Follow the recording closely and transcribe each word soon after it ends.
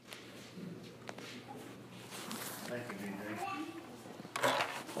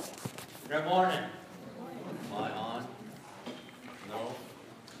Good morning. Am I on? No?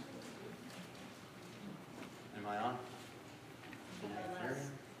 Am I on? Can you hear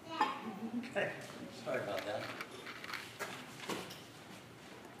me? Okay, sorry about that.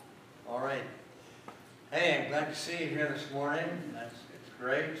 All right. Hey, I'm glad to see you here this morning. It's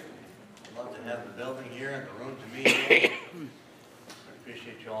great. I'd love to have the building here and the room to meet in. I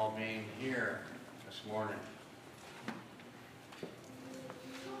appreciate you all being here this morning.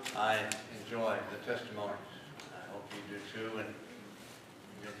 I enjoy the testimonies. I hope you do too, and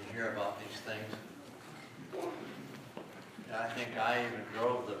you get to hear about these things. I think I even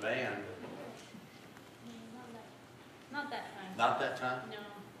drove the van. Not that time. Not that time? No.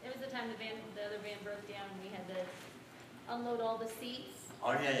 It was the time the other van broke down and we had to unload all the seats.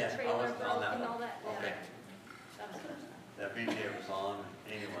 Oh, yeah. The I trailer wasn't on broke that and one. all that. Okay. That was the first time. That BJ was on.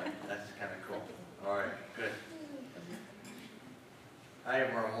 Anyway, that's kind of cool. All right, good.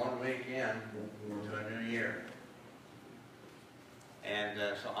 We're 1 week in to a new year. And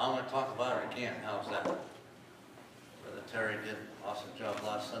so I'm going to talk about it again. How's that? Brother Terry did an awesome job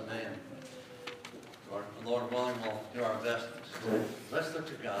last Sunday, and Lord willing, we'll do our best. Let's look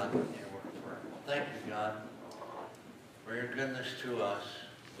to God and work for Him. Thank you, God, for your goodness to us.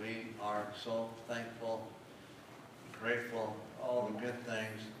 We are so thankful, grateful for all the good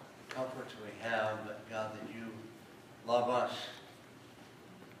things, comforts we have, but God, that you love us.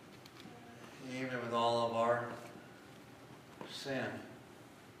 Even with all of our sin,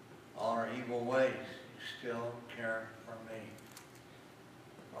 all our evil ways, you still care for me.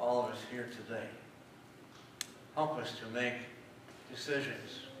 For all of us here today. Help us to make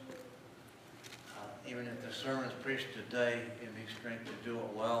decisions. Even if the sermon is preached today, give me strength to do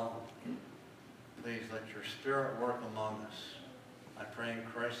it well. Please let your Spirit work among us. I pray in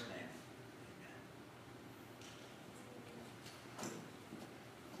Christ's name.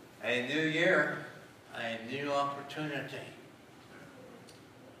 A new year, a new opportunity.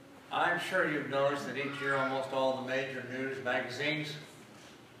 I'm sure you've noticed that each year almost all the major news magazines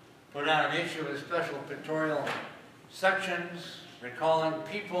put out an issue with special pictorial sections recalling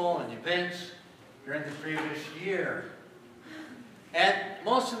people and events during the previous year. And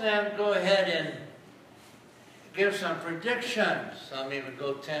most of them go ahead and give some predictions. Some even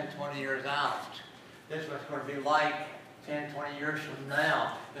go 10, 20 years out. This is what's going to be like 10, 20 years from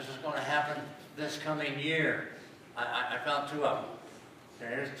now. This is going to happen this coming year. I found two of them.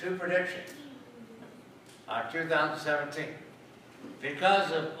 Here's two predictions. 2017.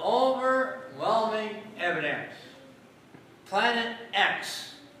 Because of overwhelming evidence, Planet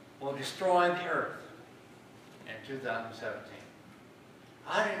X will destroy the Earth in 2017.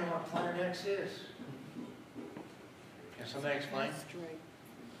 I don't know what Planet X is. Can somebody explain?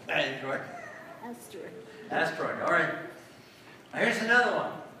 Asteroid. Asteroid, all right. Here's another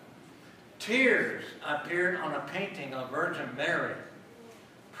one. Tears appeared on a painting of Virgin Mary,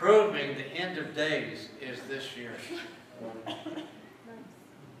 proving the end of days is this year.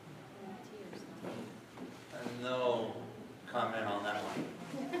 No comment on that one.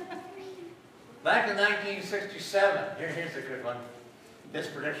 Back in 1967, here's a good one. This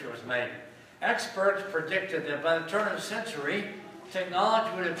prediction was made. Experts predicted that by the turn of the century,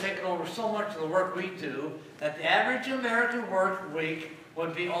 technology would have taken over so much of the work we do that the average American work week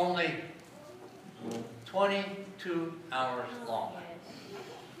would be only 22 hours long.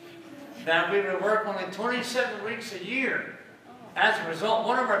 That we would work only 27 weeks a year. As a result,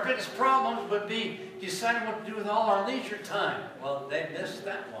 one of our biggest problems would be deciding what to do with all our leisure time. Well, they missed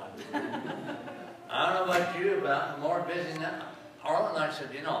that one. I don't know about you, but I'm more busy now. Arlen and I said,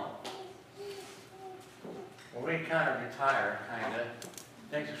 you know, when we kind of retire,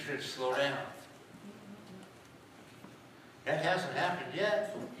 things should slow down. That hasn't happened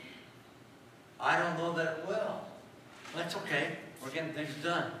yet. I don't know that it will. That's okay. We're getting things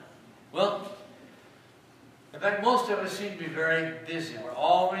done. Well, in fact, most of us seem to be very busy. We're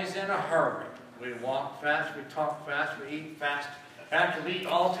always in a hurry. We walk fast, we talk fast, we eat fast. After we eat,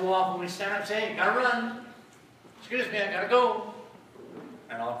 all too often, we stand up and say, hey, gotta run. Excuse me, I gotta go.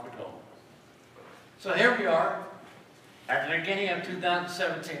 And off we go. So here we are, at the beginning of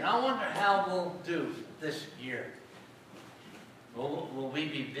 2017. I wonder how we'll do this year. Will we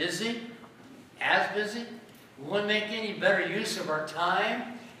be busy? As busy? Will we make any better use of our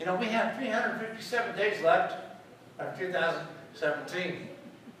time? You know, we have 357 days left of 2017.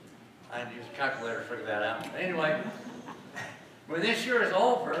 I had to use a calculator to figure that out. Anyway, when this year is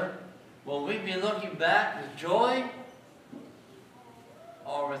over, will we be looking back with joy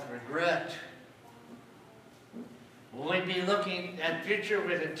or with regret? Will we be looking at the future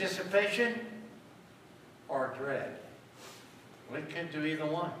with anticipation or dread? We can do either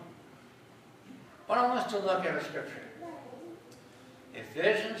one. But I want us to look at a scripture.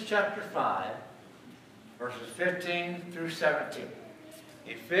 Ephesians chapter 5, verses 15 through 17.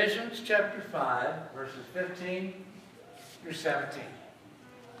 Ephesians chapter 5, verses 15 through 17.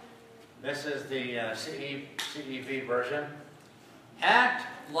 This is the CEV version. Act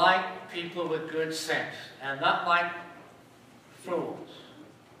like people with good sense, and not like fools.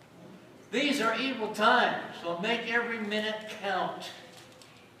 These are evil times, so make every minute count.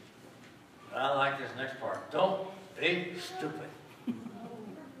 I like this next part. Don't be stupid.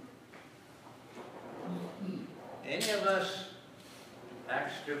 Any of us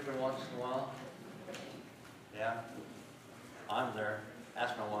act stupid once in a while? Yeah? I'm there.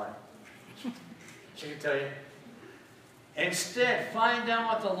 Ask my wife. She can tell you. Instead, find out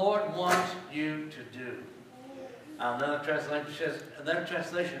what the Lord wants you to do. Another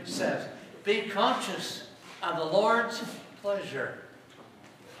translation says, be conscious of the Lord's pleasure.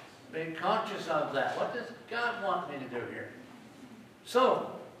 Be conscious of that. What does God want me to do here?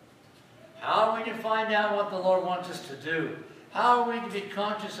 So, how are we to find out what the Lord wants us to do? How are we to be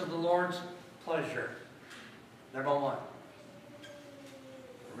conscious of the Lord's pleasure? Number one,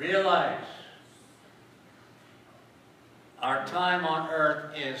 realize our time on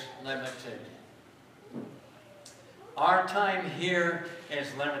earth is limited. Our time here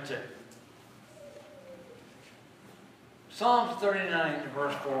is limited. Psalms 39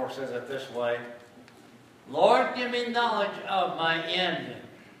 verse 4 says it this way, Lord, give me knowledge of my end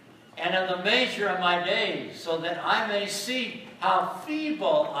and of the measure of my days, so that I may see how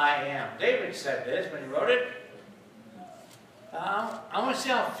feeble I am. David said this when he wrote it. I want to see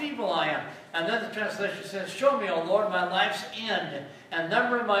how feeble I am. Another translation says, show me, O Lord, my life's end and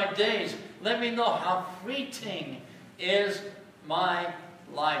number of my days. Let me know how fleeting is my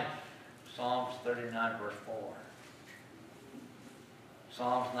life. Psalms 39 verse 4.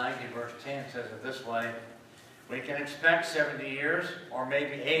 Psalms 90 verse 10 says it this way, we can expect 70 years or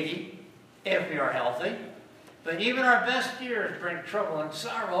maybe 80 if we are healthy. But even our best years bring trouble and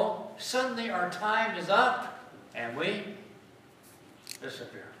sorrow. Suddenly our time is up and we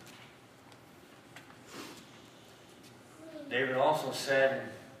disappear. David also said in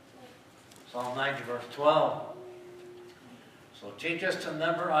Psalm 90 verse 12, so teach us to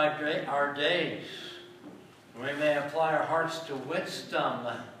number our days, we may apply our hearts to wisdom.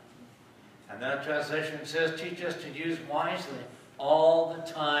 And that translation says, teach us to use wisely all the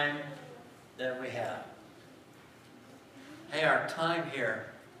time that we have. Hey, our time here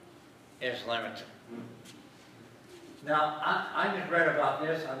is limited. Now, I just read about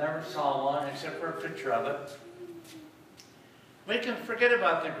this. I never saw one except for a picture of it. We can forget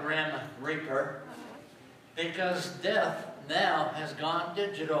about the Grim Reaper because death now has gone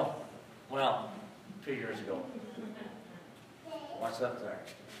digital. Well, 2 years ago. What's up there?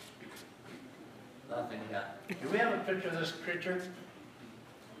 Nothing yet. Do we have a picture of this creature?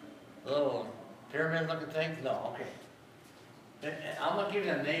 A little pyramid-looking thing? No, okay. I'm going to give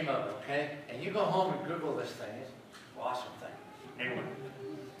you the name of it, okay? And you go home and Google this thing. It's an awesome thing. Anyway.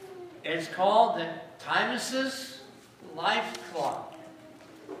 It's called the Timus's Life Clock.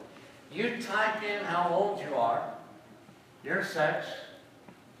 You type in how old you are, your sex,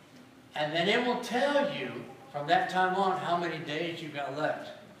 and then it will tell you from that time on how many days you got left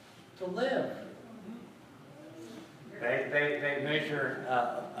to live. They measure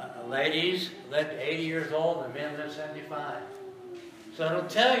ladies live to 80 years old and men live 75. So it'll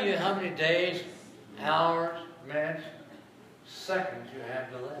tell you how many days, hours, minutes, seconds you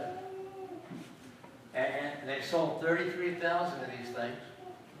have to live. And they sold 33,000 of these things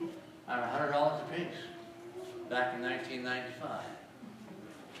at $100 a piece back in 1995.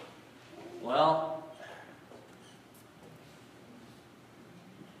 Well,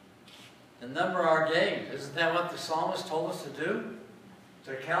 to number our days. Isn't that what the psalmist told us to do?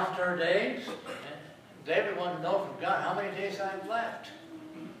 To count our days? And David wanted to know from God how many days I have left.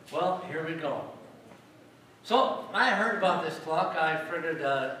 Well, here we go. So, I heard about this clock. I figured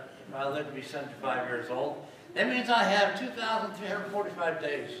if I lived to be 75 years old, that means I have 2,345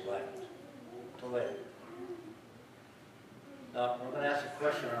 days left to live. Now, we're going to ask a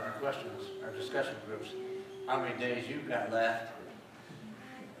question on our discussion groups. How many days you've got left?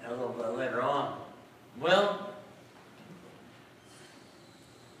 A little bit later on. Well,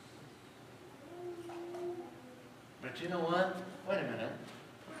 but you know what? Wait a minute.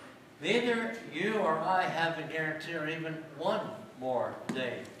 Neither you or I have a guarantee or even one more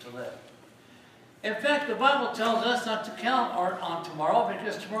day to live. In fact, the Bible tells us not to count on tomorrow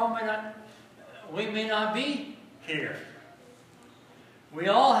because tomorrow we may not be here. We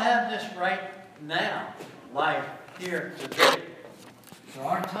all have this right now, life here today. So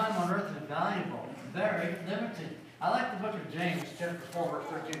our time on earth is valuable. very limited. I like the book of James, chapter 4, verse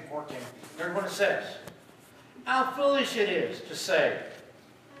 13 and 14. Here's what it says. How foolish it is to say,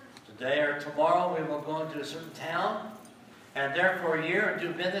 today or tomorrow we will go into a certain town, and there for a year and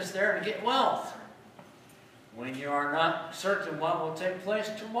do business there and get wealth, when you are not certain what will take place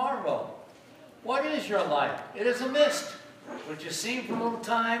tomorrow. What is your life? It is a mist, which is seen for a little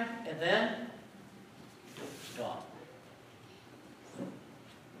time, and then it's gone.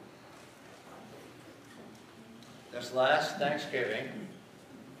 This last Thanksgiving,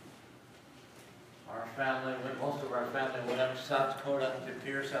 our family, most of our family went up to South Dakota, to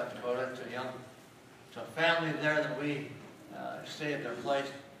Pierre, South Dakota, to a family there that we stayed at their place,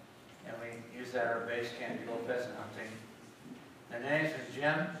 and we used that as our base camp to go pheasant hunting. Their names are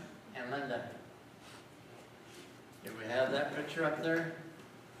Jim and Linda. Do we have that picture up there?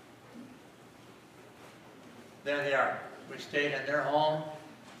 There they are. We stayed in their home.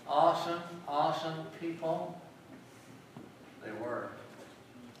 Awesome, awesome people. They were.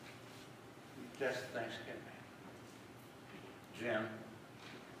 Just Thanksgiving. Jim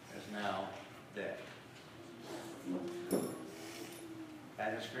is now dead.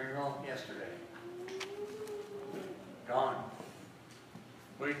 Had his funeral yesterday. Gone.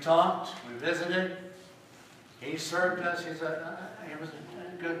 We talked, we visited. He served us. He was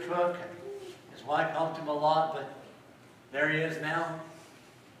a good cook. His wife helped him a lot, but there he is now.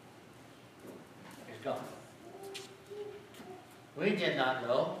 He's gone. We did not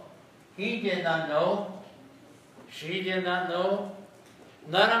know. He did not know. She did not know.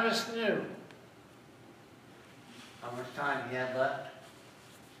 None of us knew how much time he had left.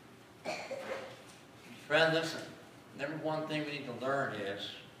 Friend, listen. Number one thing we need to learn is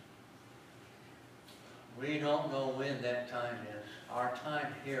we don't know when that time is. Our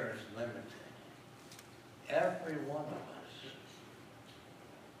time here is limited. Every one of us.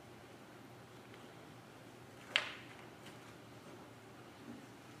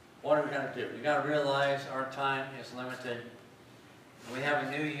 What are we going to do? We've got to realize our time is limited. We have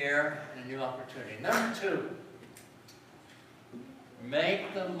a new year and a new opportunity. Number two,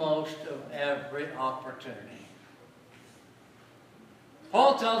 make the most of every opportunity.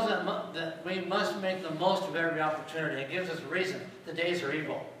 Paul tells us that we must make the most of every opportunity. It gives us a reason. The days are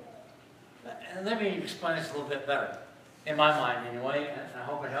evil. And let me explain this a little bit better. In my mind, anyway, and I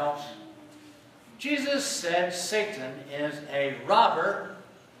hope it helps. Jesus said Satan is a robber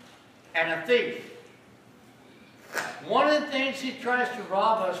and a thief. One of the things he tries to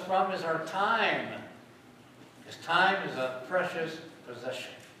rob us from is our time. His time is a precious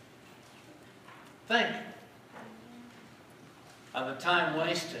possession. Think of the time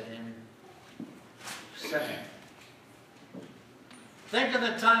wasted in sinning. Think of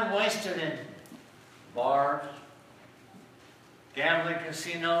the time wasted in bars, gambling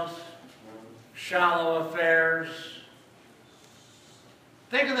casinos, shallow affairs.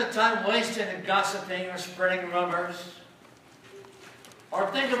 Think of the time wasted in gossiping or spreading rumors. Or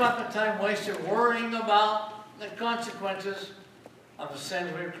think about the time wasted worrying about the consequences of the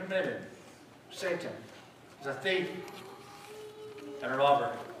sins we've committed. Satan is a thief and a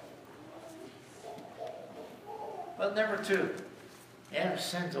robber. But number two, yeah,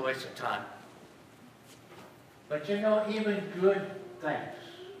 sin's a waste of time. But you know, even good things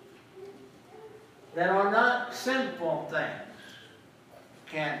that are not sinful things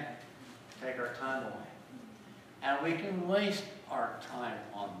can take our time away. And we can waste our time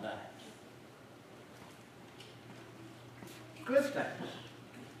on that. Good things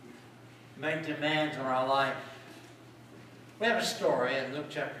make demands on our life. We have a story in Luke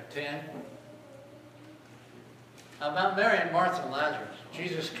chapter 10 about Mary and Martha and Lazarus.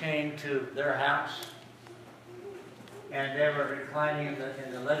 Jesus came to their house, and they were reclining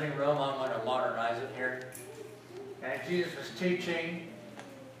in the living room. I'm going to modernize it here. And Jesus was teaching.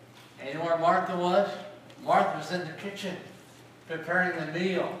 And you know where Martha was? Martha was in the kitchen preparing the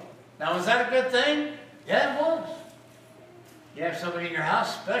meal. Now, was that a good thing? Yeah, it was. You have somebody in your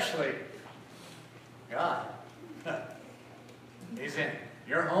house, especially God. He's in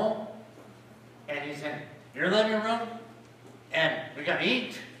your home, and he's in your living room, and we got to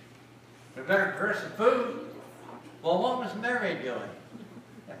eat. We better prepare some food. Well, what was Mary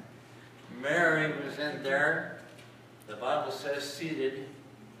doing? Mary was in there, the Bible says, seated.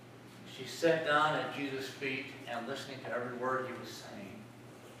 She sat down at Jesus' feet and listening to every word he was saying.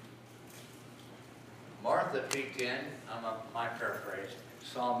 Martha peeked in, my paraphrase,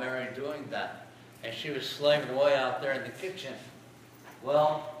 saw Mary doing that, and she was slaving away out there in the kitchen.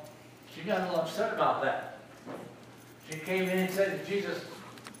 Well, she got a little upset about that. She came in and said to Jesus,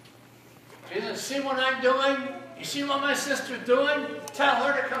 Jesus, see what I'm doing? You see what my sister's doing? Tell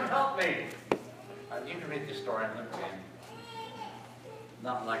her to come help me. you can read the story in Luke 10.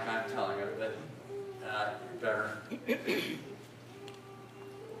 Not like I'm telling it, but better.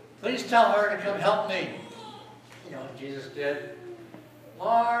 Please tell her to come help me. You know what Jesus did?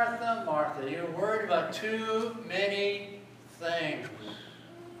 Martha, Martha, you're worried about too many things.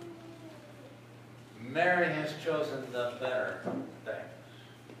 Mary has chosen the better things.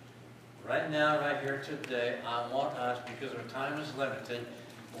 Right now, right here today, I want us, because our time is limited,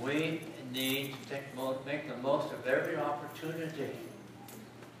 we need to make the most of every opportunity.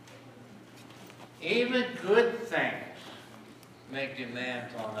 Even good things make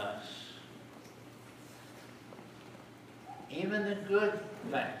demands on us. Even the good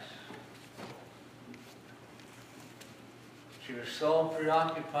things. She was so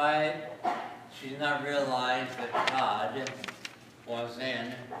preoccupied, she did not realize that God was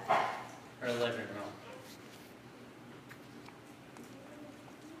in her living room.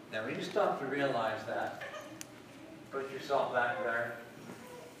 Now, when you stop to realize that, put yourself back there.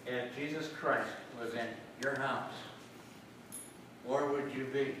 If Jesus Christ was in your house, where would you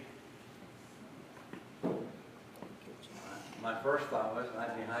be? My first thought was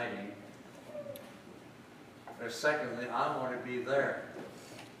I'd be hiding. But secondly, I want to be there,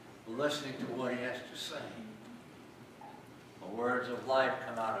 listening to what he has to say. The words of life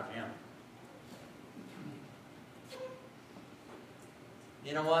come out of him.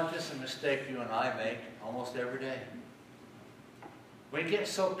 You know what? This is a mistake you and I make almost every day. We get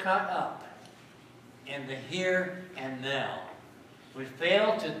so caught up in the here and now. We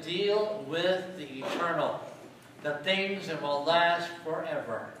fail to deal with the eternal, the things that will last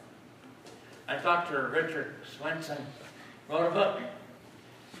forever. Dr. Richard Swenson wrote a book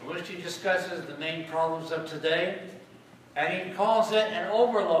in which he discusses the main problems of today, and he calls it an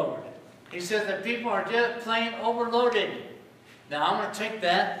overload. He says that people are just plain overloaded. Now, I'm going to take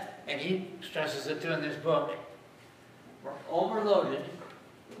that, and he stresses it too in this book. We're overloaded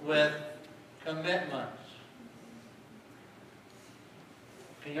with commitments.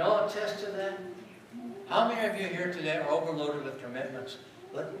 Can you all attest to that? How many of you here today are overloaded with commitments?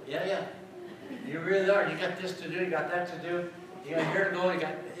 Yeah. You really are. You got this to do, you got that to do, you got here to go, you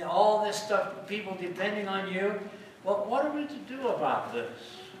got all this stuff, people depending on you. Well, what are we to do about this?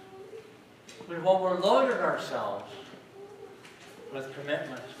 We've overloaded ourselves with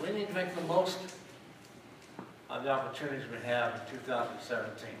commitments. We need to make the most of the opportunities we have in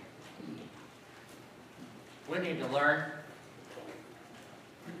 2017. We need to learn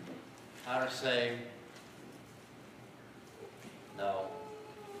how to say no.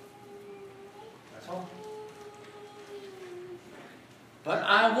 That's all. But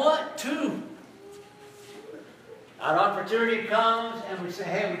I want to. An opportunity comes and we say,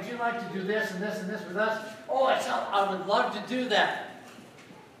 hey, would you like to do this and this and this with us? Oh, I would love to do that.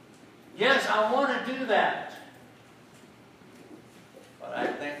 Yes, I want to do that. But I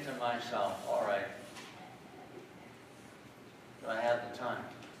think to myself, all right, do I have the time?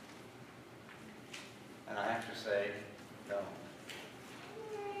 And I have to say no.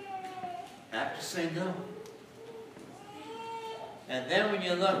 I have to say no. And then when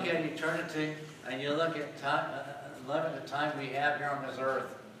you look at eternity and you look at time, the time we have here on this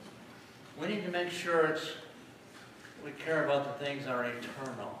earth, we need to make sure we care about the things that are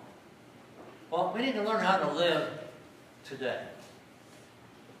eternal. Well, we need to learn how to live today.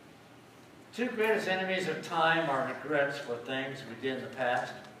 Two greatest enemies of time are regrets for things we did in the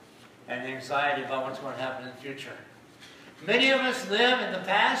past and anxiety about what's going to happen in the future. Many of us live in the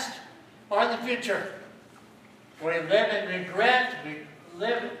past or in the future. We live in regret, we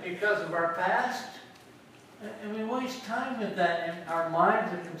live because of our past, and we waste time with that, and our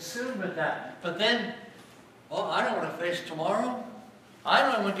minds are consumed with that. But then, well, I don't want to face tomorrow. I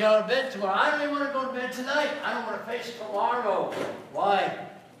don't even want to get out of bed tomorrow. I don't even want to go to bed tonight. I don't want to face tomorrow. Why?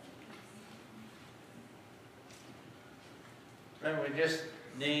 Remember, we just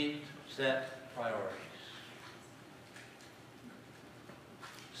need to set priorities.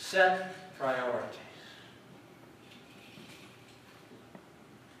 Set priorities.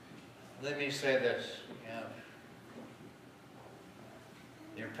 Let me say this.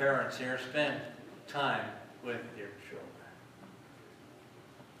 Your parents here, spend time with your children.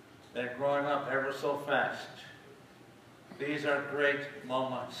 They're growing up ever so fast. These are great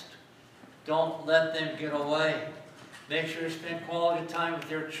moments. Don't let them get away. Make sure you spend quality time with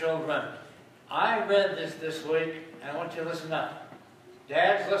your children. I read this week, and I want you to listen up.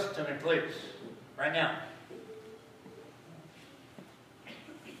 Dads, listen to me, please. Right now.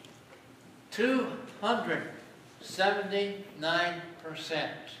 279%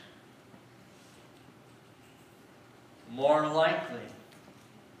 more likely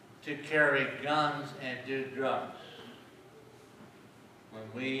to carry guns and do drugs when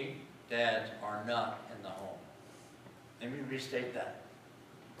we dads are not in the home. Let me restate that.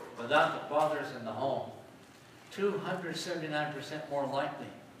 Without the fathers in the home, 279% more likely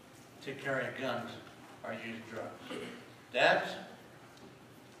to carry guns or use drugs. Dads,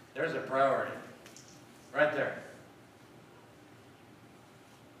 there's a priority. Right there.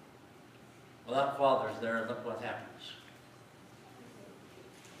 Without fathers there, look what happens.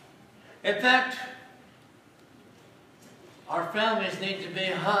 In fact, our families need to be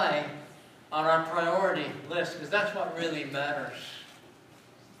high on our priority list, because that's what really matters.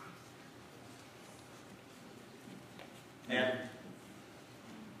 And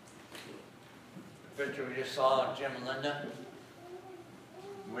the picture we just saw of Jim and Linda,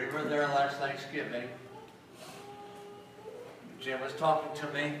 we were there last Thanksgiving. Jim was talking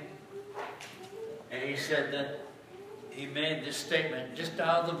to me, and he said that he made this statement just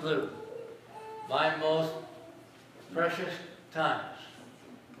out of the blue. My most precious times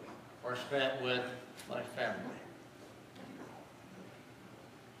were spent with my family.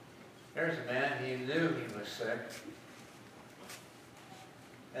 There's a man, he knew he was sick.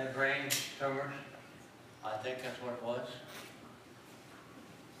 And brain tumors, I think that's what it was.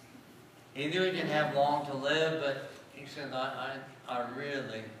 He knew he didn't have long to live, but he said, I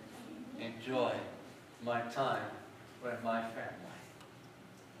really enjoy my time with my family.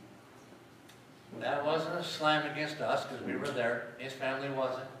 That wasn't a slam against us, because we were there. His family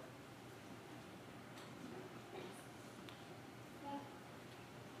wasn't.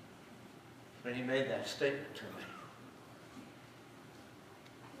 But he made that statement to me.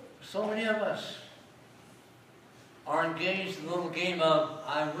 So many of us are engaged in the little game of,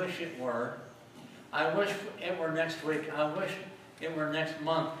 I wish it were. I wish it were next week. I wish it were next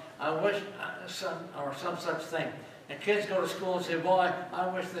month. I wish some such thing. And kids go to school and say, boy, I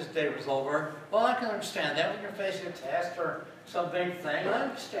wish this day was over. Well, I can understand that when you're facing a test or some big thing. I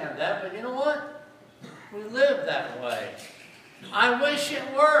understand that, but you know what? We live that way. I wish it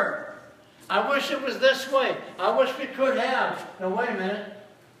were. I wish it was this way. I wish we could have. Now, wait a minute.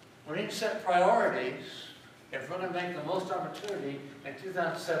 We need to set priorities. If we're going to make the most opportunity in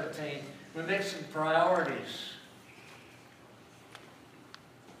 2017, we make some priorities.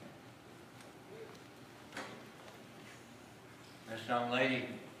 This young lady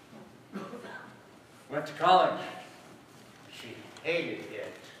went to college. She hated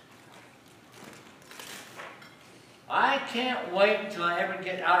it. I can't wait until I ever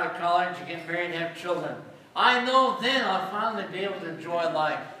get out of college and get married and have children. I know then I'll finally be able to enjoy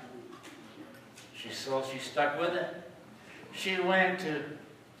life. So she stuck with it. She went to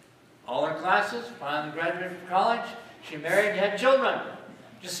all her classes, finally graduated from college. She married and had children.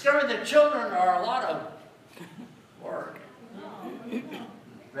 Discovered that children are a lot of work.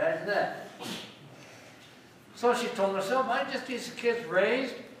 Imagine that. So she told herself, I just get the kids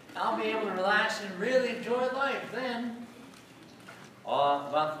raised, I'll be able to relax and really enjoy life then.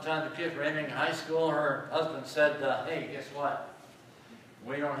 About the time the kids were entering high school, her husband said, hey, guess what?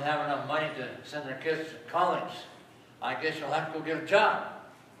 We don't have enough money to send their kids to college. I guess you'll have to go get a job.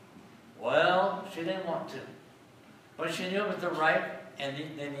 Well, she didn't want to. But she knew it was the right, and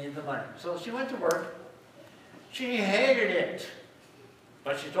they needed the money. So she went to work. She hated it.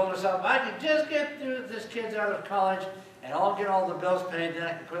 But she told herself, I can just get through this kids out of college, and I'll get all the bills paid, then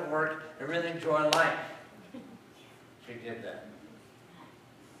I can quit work and really enjoy life. She did that.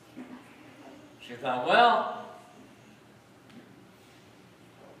 She thought, well,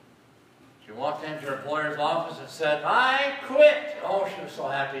 she walked into her employer's office and said, I quit. Oh, she was so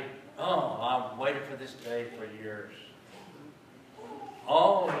happy. Oh, I've waited for this day for years.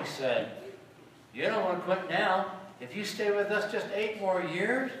 Oh, he said, you don't want to quit now. If you stay with us just 8 more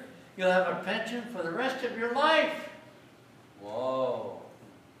years, you'll have a pension for the rest of your life. Whoa.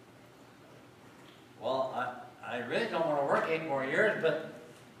 Well, I really don't want to work 8 more years, but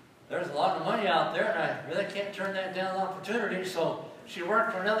there's a lot of money out there, and I really can't turn that down an opportunity, so she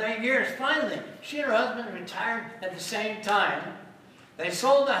worked for another 8 years. Finally, she and her husband retired at the same time. They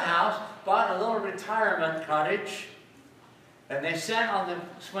sold the house, bought a little retirement cottage, and they sat on the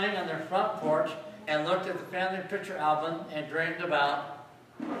swing on their front porch and looked at the family picture album and dreamed about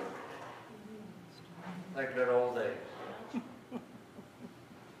the good old days.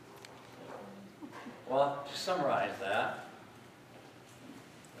 Well, to summarize that,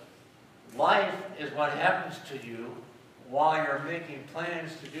 life is what happens to you while you're making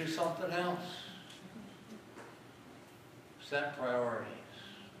plans to do something else. Set priorities.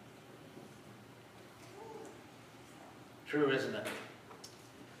 True, isn't it?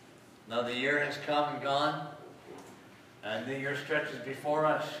 Now the year has come and gone, and the year stretches before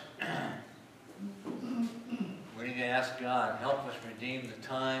us. We need to ask God, help us redeem the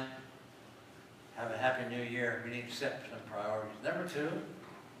time. Have a happy new year. We need to set some priorities. Number 2,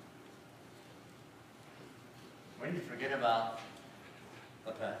 we need to forget about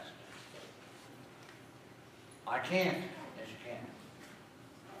the past. I can't. Yes, you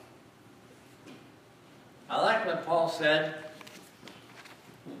can. I like what Paul said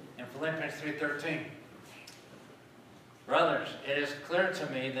in Philippians 3:13. Brothers, it is clear to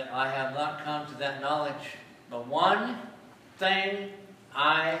me that I have not come to that knowledge, but one thing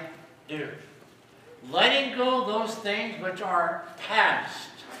I do, letting go those things which are past,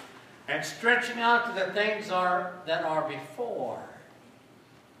 and stretching out to the things that are before.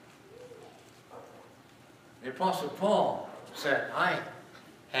 The Apostle Paul said, I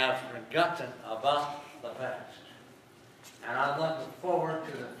have forgotten about the past, and I'm looking forward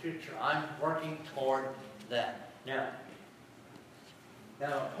to the future. I'm working toward that. Now,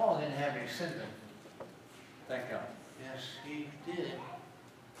 Paul didn't have any sin to think of. Yes, he did.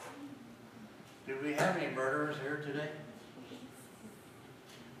 Do we have any murderers here today?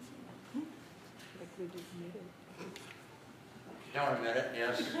 Like we just admitted. Don't admit it,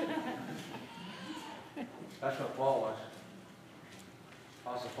 yes. That's what Paul was.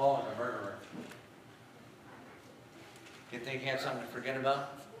 Apostle Paul was a murderer. You think he had something to forget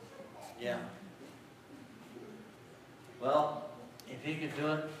about? Yeah. Well, if he could do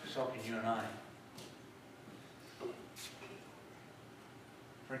it, so can you and I.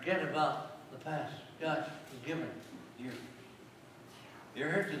 Forget about the past. God's forgiven you.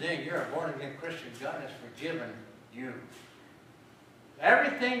 You're here today, you're a born-again Christian. God has forgiven you.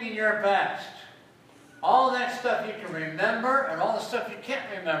 Everything in your past, all that stuff you can remember and all the stuff you can't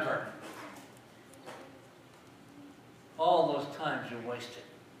remember, all those times you wasted.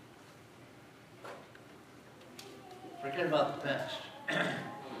 Forget about the past.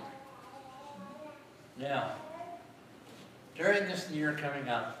 Now, during this year coming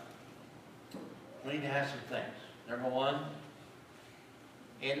up, we need to have some things. Number 1,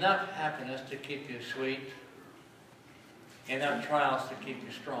 enough happiness to keep you sweet, enough trials to keep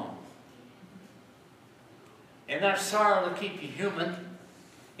you strong, enough sorrow to keep you human,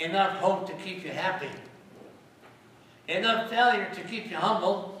 enough hope to keep you happy, enough failure to keep you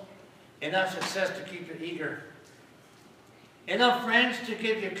humble, enough success to keep you eager, enough friends to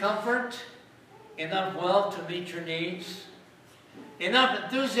give you comfort, enough wealth to meet your needs, enough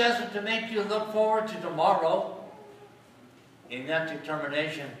enthusiasm to make you look forward to tomorrow, enough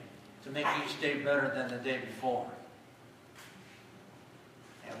determination to make each day better than the day before.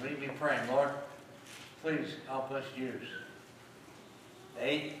 And we be praying, Lord, please help us use the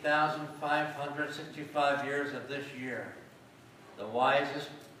 8,565 years of this year the wisest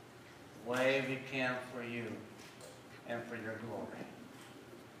way we can for you and for your glory.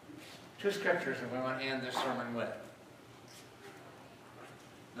 2 scriptures that we want to end this sermon with.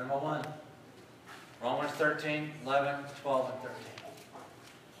 Number 1, Romans 13, 11, 12, and 13.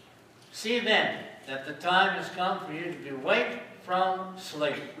 See then that the time has come for you to be awake from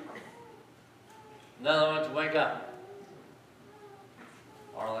sleep. In other words, wake up.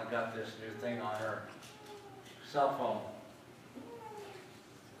 Arlen got this new thing on her cell phone.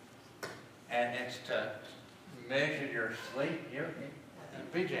 And it's to measure your sleep.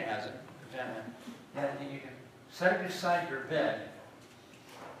 BJ has it. And you can set it beside your bed.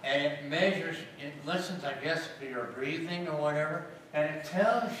 And it measures, it listens, I guess, to your breathing or whatever. And it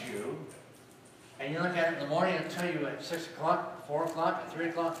tells you, and you look at it in the morning, it'll tell you at 6 o'clock, 4 o'clock, at 3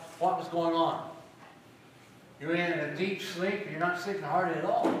 o'clock, what was going on. You're in a deep sleep, you're not sleeping hardly at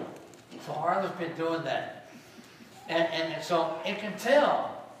all. So Harlan's been doing that. And so it can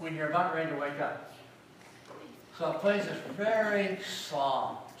tell when you're about ready to wake up. So it plays this very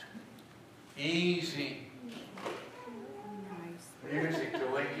soft, easy music to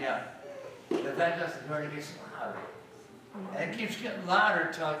wake you up. But that doesn't hurt, it gets louder. And it keeps getting louder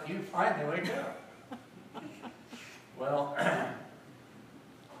until you finally wake up. Well,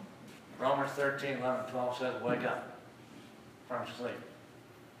 Romans 13, 11, 12 says, wake up from sleep.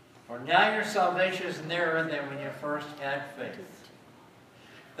 For now your salvation is nearer than when you first had faith.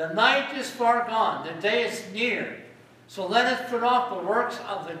 The night is far gone, the day is near. So let us put off the works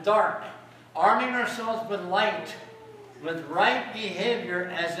of the dark, arming ourselves with light, with right behavior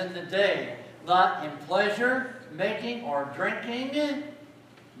as in the day, not in pleasure making or drinking,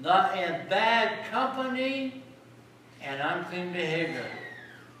 not in bad company and unclean behavior,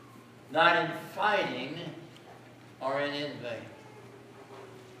 not in fighting or in envy.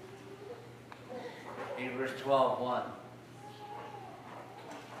 Hebrews 12:1.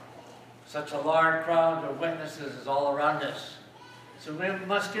 Such a large crowd of witnesses is all around us. So we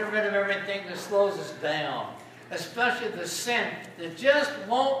must get rid of everything that slows us down, especially the sin that just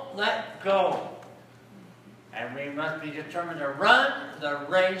won't let go. And we must be determined to run the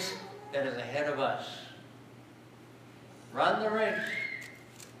race that is ahead of us. Run the race.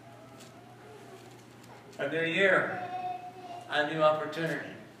 A new year, a new opportunity.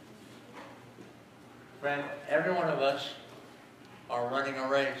 Friend, every one of us are running a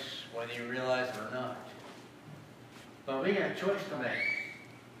race, whether you realize it or not. But we got a choice to make.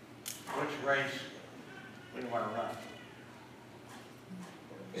 Which race we want to run.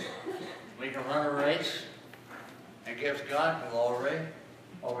 We can run a race that gives God glory,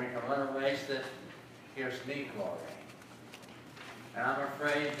 or we can run a race that gives me glory. And I'm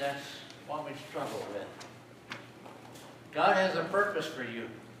afraid that's what we struggle with. God has a purpose for you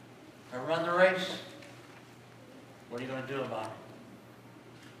to run the race. What are you going to do about it?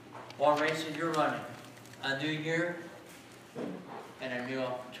 What race are you running? A new year and a new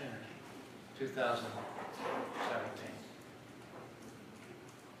opportunity. 2017.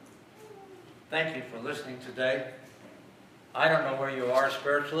 Thank you for listening today. I don't know where you are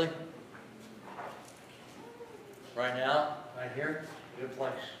spiritually. Right now, right here, good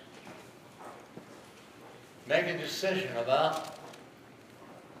place. Make a decision about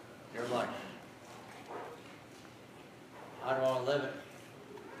your life. How do I want to live it?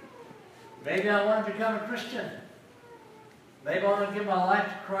 Maybe I want to become a Christian. Maybe I want to give my life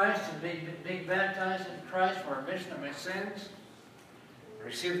to Christ and be baptized in Christ for remission of my sins.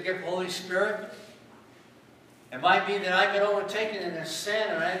 Receive the gift of the Holy Spirit. It might be that I get overtaken in a sin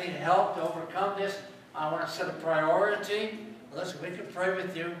and I need help to overcome this. I want to set a priority. Listen, we can pray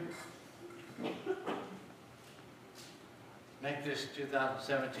with you. Make this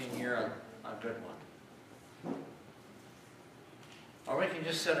 2017 year a good one. Or we can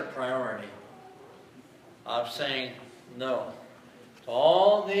just set a priority of saying no to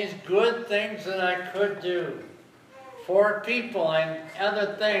all these good things that I could do for people and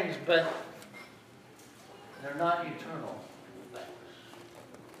other things, but they're not eternal things.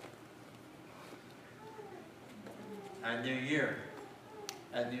 A new year,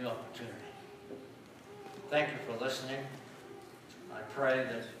 a new opportunity. Thank you for listening. I pray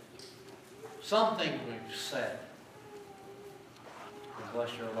that something we've said will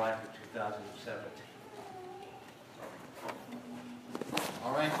bless your life in 2017.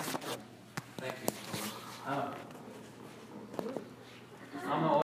 All right? Thank you.